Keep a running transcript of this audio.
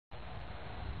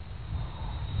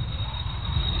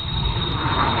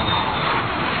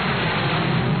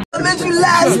you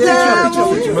last time.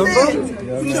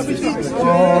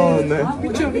 Oh, man.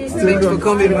 Thanks for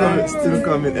coming, man. Still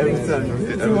coming every time.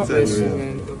 Every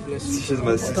time. She's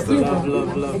my sister.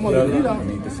 Love.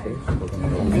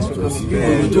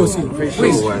 Josie,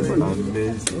 appreciate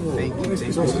amazing. Thank you.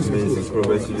 Amazing.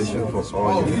 Congratulations for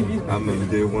all you. I'm in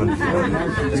day one from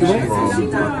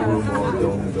Accor or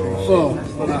Dondo.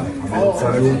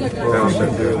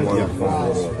 I'm doing one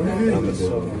from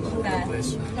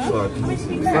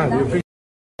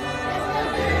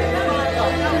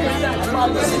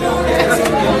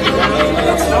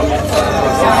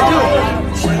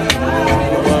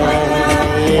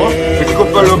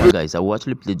guys, I will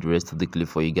actually play the rest of the clip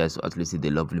for you guys to actually see the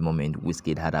lovely moment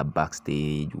Wizkid had a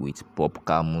backstage with pop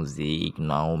car music.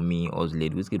 Naomi and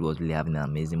Oxlade. Wizkid was really having an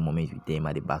amazing moment with them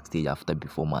at the backstage after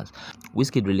performance.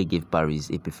 Wizkid really gave Paris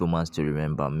a performance to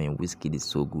remember. Man, Wizkid is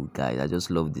so good, guys. I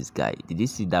just love this guy. Did you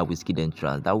see that Wizkid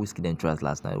entrance? That Wizkid entrance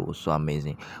last night was so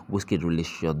amazing. Wizkid really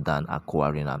shut down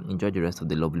Accor Arena. Enjoy the rest of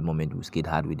the lovely moment Wizkid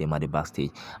had with them at the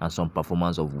backstage and some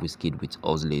performance of Wizkid with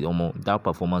Oxlade. That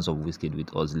performance of Wizkid with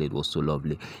Oxlade was so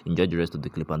lovely. Enjoy the rest of the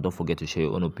clip and don't forget to share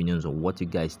your own opinions on what you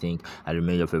guys think. I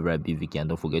remain your favorite BVK, and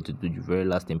don't forget to do the very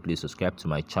last thing. Please subscribe to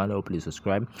my channel. Please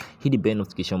subscribe, hit the bell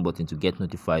notification button to get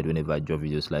notified whenever I drop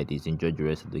videos like this. Enjoy the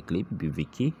rest of the clip.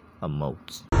 BVK, I'm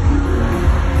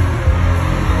out.